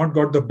he's not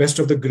got the best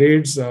of the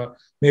grades,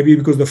 maybe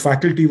because the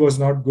faculty was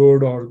not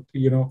good, or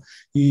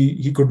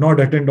he could not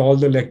attend all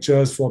the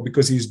lectures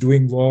because he's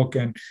doing work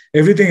and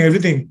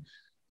everything.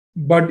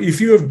 But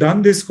if you have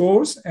done this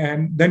course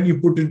and then you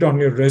put it on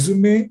your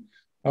resume,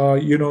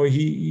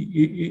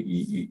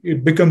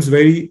 it becomes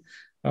very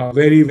he's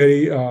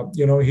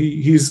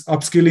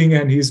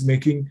upskilling, and he's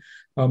making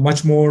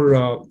much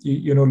more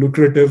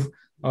lucrative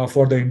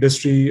for the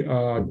industry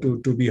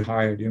to be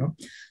hired.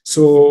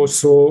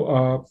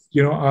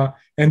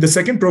 And the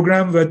second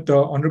program with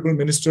Honorable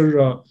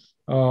Minister,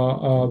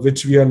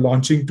 which we are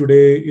launching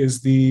today, is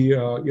the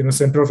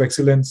Center of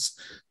Excellence.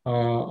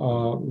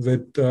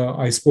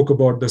 I spoke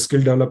about the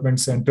Skill Development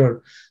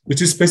Center,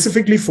 which is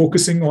specifically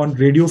focusing on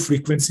radio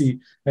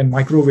frequency and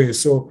microwave.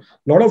 So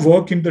a lot of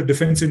work in the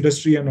defense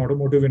industry and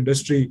automotive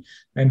industry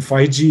and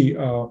 5G.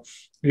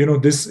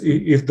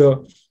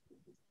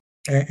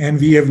 And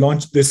we have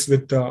launched this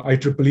with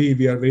IEEE.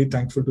 We are very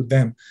thankful to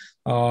them.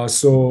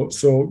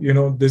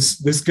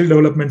 This Skill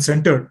Development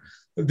Center,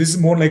 this is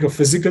more like a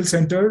physical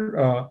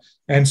center,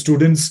 and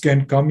students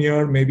can come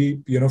here.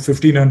 Maybe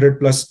 1,500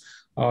 plus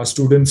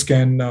students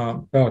can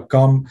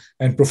come,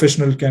 and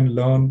professional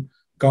can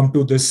come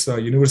to this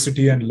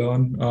university and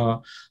learn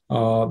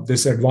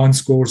this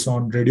advanced course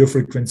on radio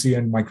frequency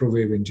and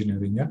microwave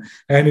engineering. Yeah,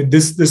 and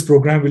this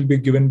program will be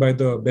given by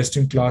the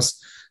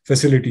best-in-class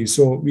facility.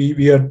 So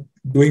we are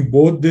doing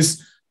both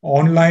this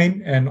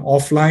online and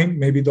offline.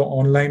 Maybe the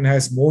online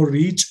has more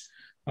reach,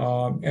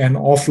 and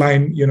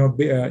offline,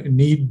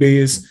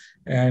 need-based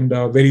and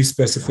very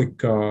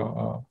specific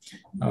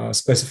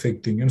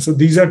thing. And so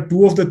these are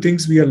two of the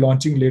things we are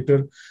launching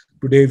later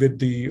today with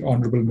the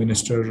Honorable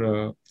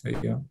Minister.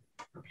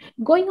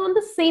 Going on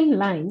the same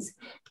lines,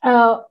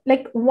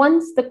 like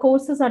once the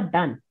courses are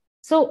done,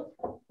 so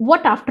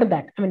what after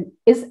that? I mean,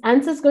 is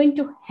Ansys going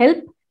to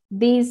help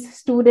these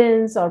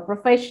students or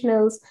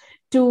professionals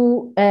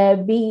to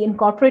be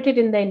incorporated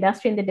in the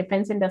industry, in the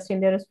defense industry,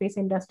 in the aerospace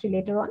industry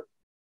later on?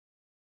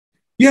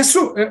 Yeah,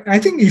 so I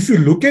think if you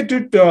look at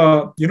it,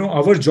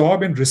 our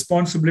job and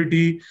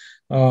responsibility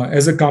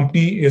as a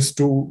company is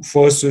to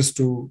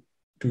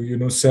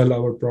sell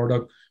our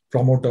product,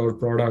 promote our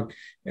product,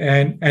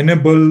 and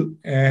enable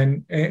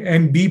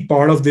and be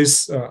part of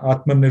this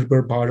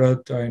Atmanirbhar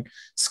Bharat and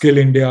Skill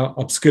India,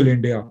 Upskill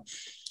India.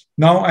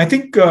 Now, I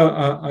think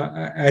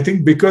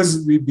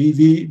because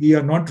we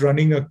are not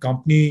running a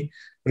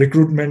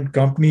recruitment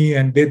company,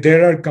 and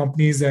there are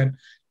companies and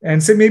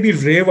say maybe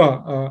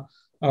Reva.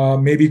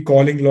 Maybe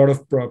calling a lot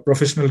of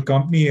professional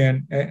company,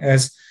 and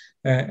as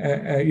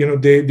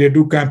they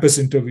do campus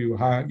interview.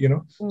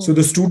 So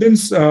the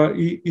students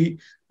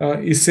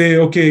say,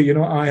 okay,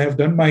 I have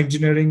done my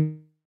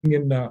engineering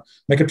in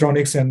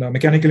mechatronics and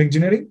mechanical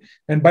engineering,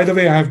 and by the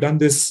way, I have done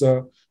this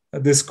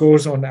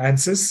course on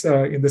Ansys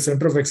in the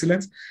Center of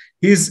Excellence.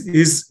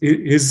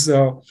 His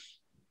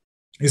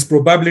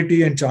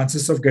probability and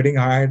chances of getting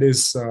hired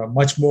is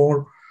much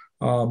more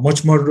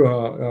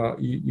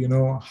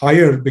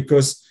higher,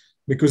 because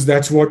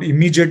that's what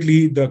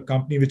immediately the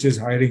company which is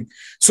hiring.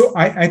 So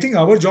I think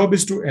our job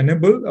is to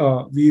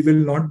enable. We will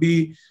not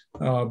be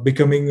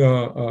becoming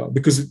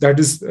because that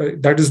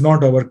is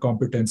not our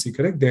competency.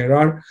 Correct? There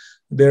are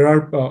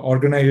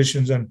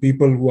organizations and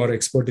people who are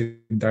expert in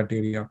that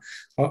area.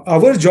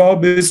 Our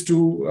job is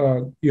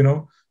to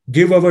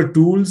give our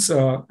tools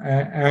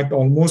at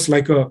almost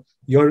like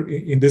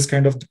in this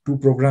kind of two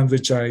programs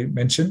which I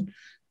mentioned,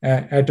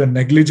 at a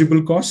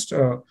negligible cost.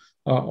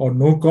 or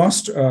no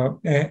cost,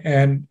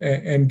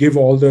 and give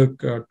all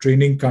the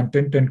training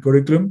content and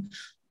curriculum,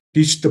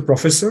 teach the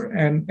professor,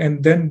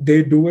 and then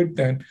they do it.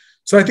 And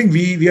so I think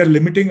we are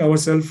limiting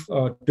ourselves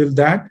till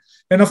that.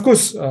 And of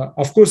course,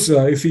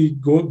 if we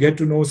get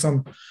to know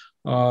some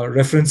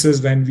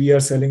references when we are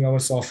selling our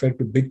software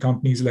to big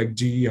companies like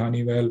GE,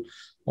 Honeywell,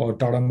 or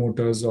Tata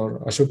Motors or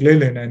Ashok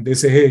Leyland, and they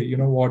say, hey, you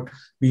know what,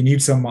 we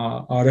need some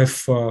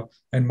RF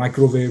and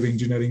microwave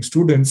engineering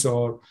students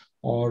or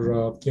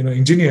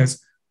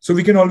engineers. So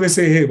we can always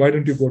say, hey, why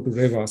don't you go to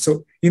REVA?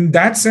 So in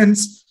that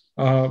sense,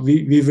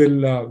 we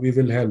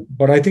will help.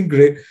 But I think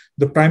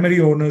the primary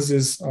owners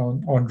is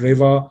on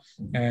REVA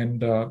and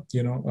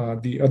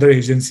the other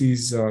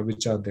agencies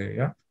which are there.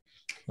 Yeah.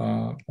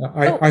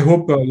 I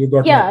hope you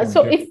got my point.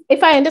 So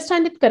if I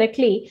understand it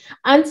correctly,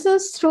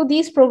 Ansys through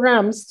these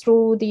programs,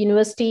 through the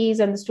universities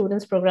and the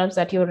students programs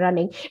that you're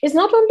running, is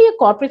not only a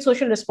corporate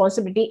social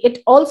responsibility,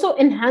 it also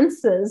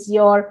enhances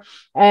your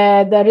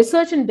the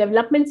research and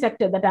development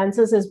sector that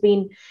Ansys has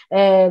been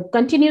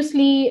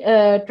continuously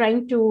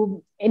trying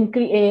to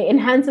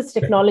enhance its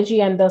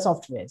technology and the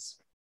softwares.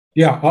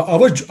 Yeah,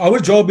 our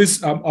job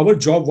is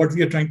what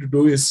we are trying to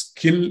do is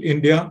skill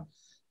India,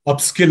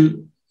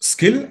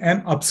 skill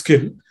and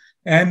upskill,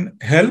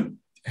 and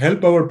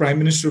help our Prime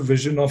Minister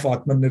vision of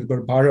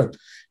Atmanirbhar Bharat.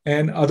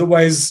 And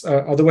otherwise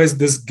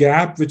this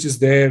gap which is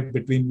there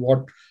between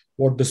what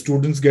the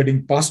students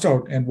getting passed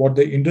out and what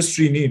the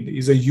industry need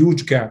is a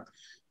huge gap.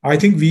 I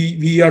think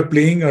we are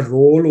playing a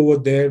role over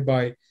there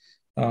by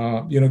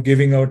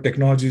giving our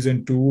technologies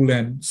and tool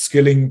and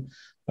skilling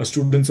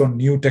students on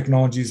new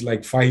technologies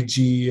like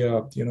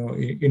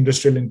 5G,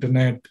 industrial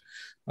internet,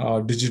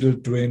 digital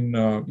twin,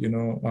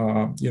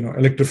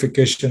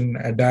 electrification,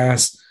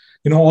 ADAS,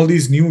 all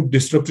these new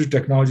disruptive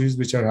technologies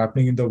which are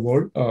happening in the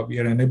world. We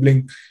are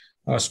enabling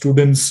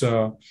students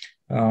to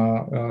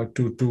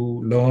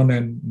learn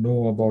and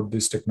know about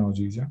these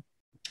technologies. Yeah.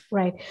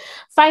 Right.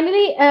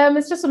 Finally,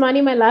 Mr.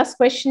 Somani, my last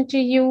question to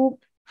you: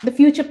 the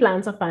future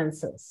plans of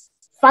Ansys.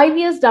 5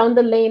 years down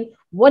the lane,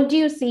 what do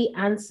you see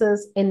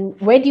Ansys in?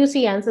 Where do you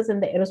see Ansys in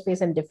the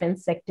aerospace and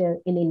defense sector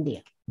in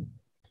India?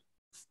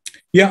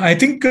 Yeah, I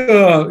think,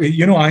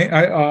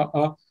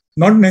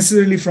 not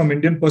necessarily from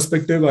Indian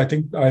perspective. I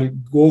think I'll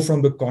go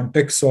from the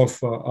context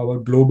of our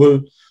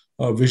global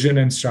vision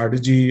and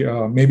strategy.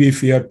 Maybe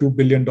if we are $2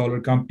 billion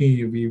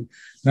company, we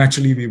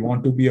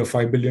want to be a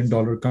 $5 billion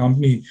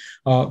company.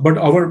 But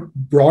our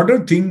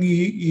broader thing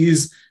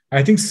is,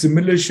 I think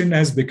simulation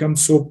has become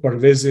so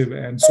pervasive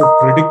and so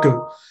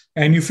critical.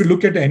 And if you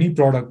look at any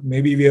product,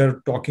 maybe we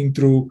are talking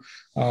through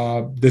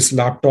this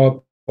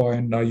laptop,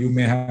 and you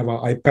may have an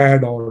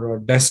iPad or a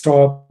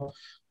desktop,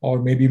 or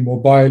maybe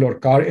mobile or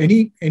car,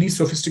 any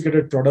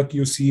sophisticated product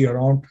you see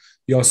around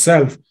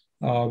yourself,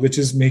 which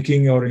is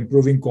making or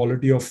improving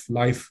quality of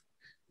life.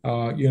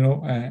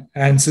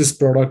 Ansys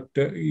product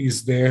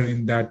is there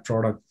in that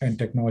product and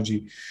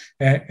technology.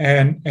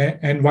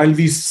 And while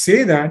we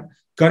say that,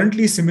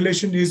 currently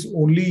simulation is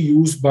only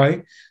used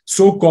by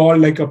so-called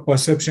like a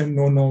perception.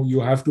 No, you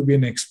have to be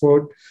an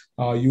expert.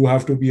 You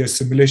have to be a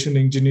simulation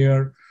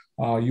engineer.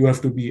 You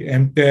have to be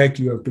MTech,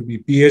 you have to be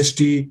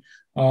PhD.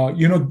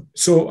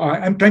 So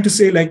I'm trying to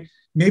say, like,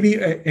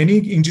 maybe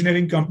any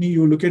engineering company,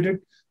 you look at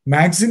it,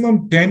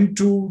 maximum 10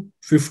 to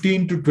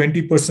 15 to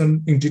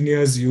 20%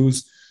 engineers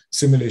use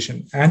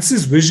simulation.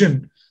 Ansys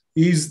vision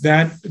is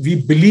that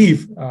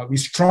we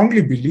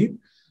strongly believe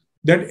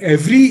that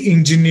every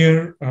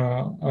engineer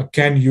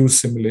can use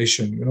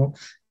simulation,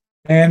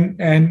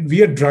 and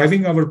we are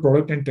driving our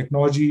product and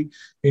technology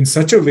in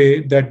such a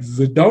way that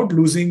without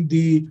losing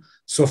the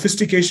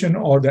sophistication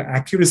or the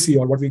accuracy,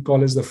 or what we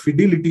call as the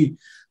fidelity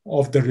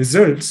of the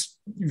results,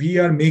 we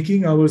are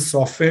making our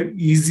software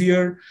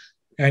easier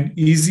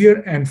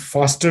and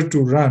faster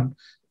to run,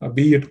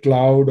 be it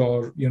cloud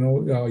or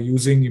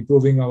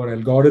improving our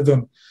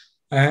algorithm,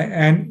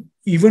 and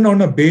even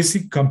on a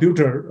basic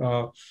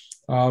computer.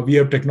 We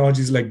have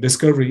technologies like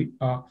Discovery,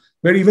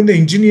 where even the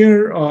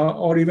engineer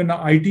or even an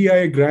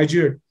ITI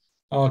graduate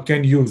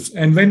can use.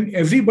 And when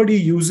everybody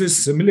uses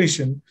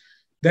simulation,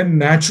 then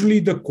naturally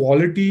the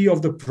quality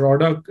of the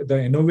product, the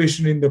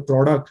innovation in the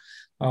product,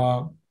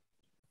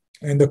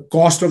 and the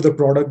cost of the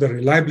product, the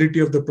reliability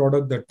of the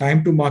product, the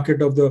time to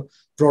market of the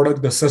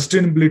product, the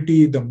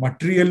sustainability, the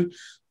material,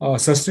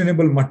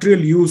 sustainable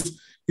material use,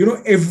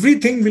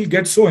 everything will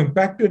get so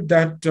impacted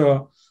that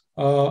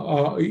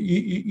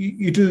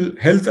it will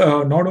help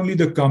not only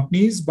the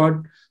companies, but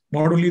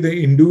not only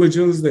the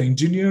individuals, the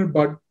engineer,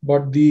 but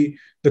the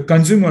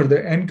consumer,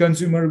 the end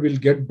consumer will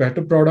get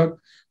better product.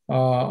 We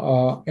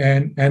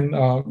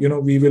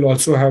will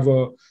also have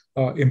a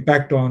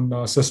impact on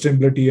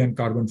sustainability and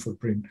carbon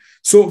footprint.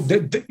 So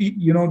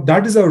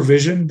that is our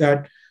vision,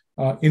 that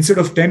instead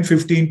of 10,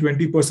 15,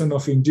 20%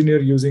 of engineer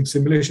using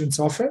simulation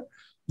software,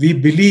 we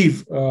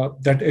believe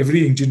that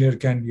every engineer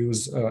can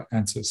use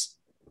Ansys.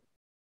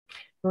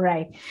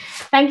 Right.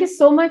 Thank you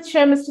so much,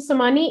 Mr.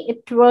 Somani.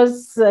 It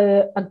was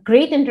a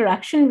great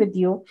interaction with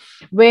you,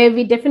 where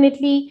we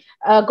definitely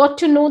got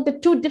to know the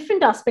two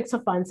different aspects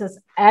of Ansys,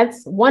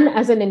 as one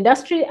as an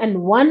industry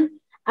and one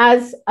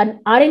as an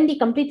R&D,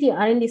 completely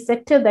R&D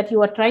sector, that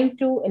you are trying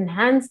to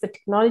enhance the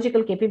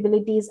technological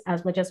capabilities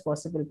as much as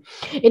possible.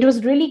 It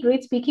was really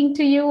great speaking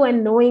to you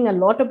and knowing a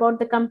lot about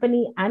the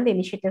company and the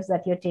initiatives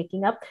that you're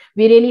taking up.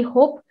 We really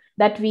hope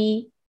that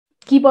we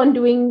keep on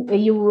doing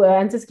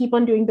and just keep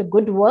on doing the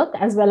good work,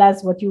 as well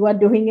as what you are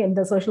doing in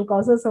the social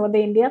causes over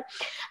the India.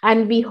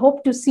 And we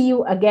hope to see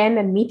you again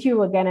and meet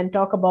you again and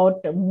talk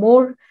about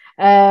more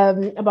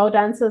about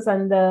Ansys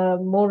and the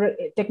more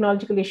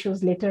technological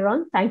issues later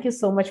on. Thank you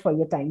so much for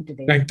your time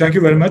today. Thank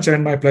you very much,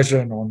 and my pleasure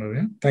and honor.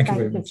 Yeah? Thank you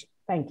very much.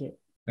 Thank you.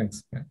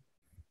 Thanks. Yeah.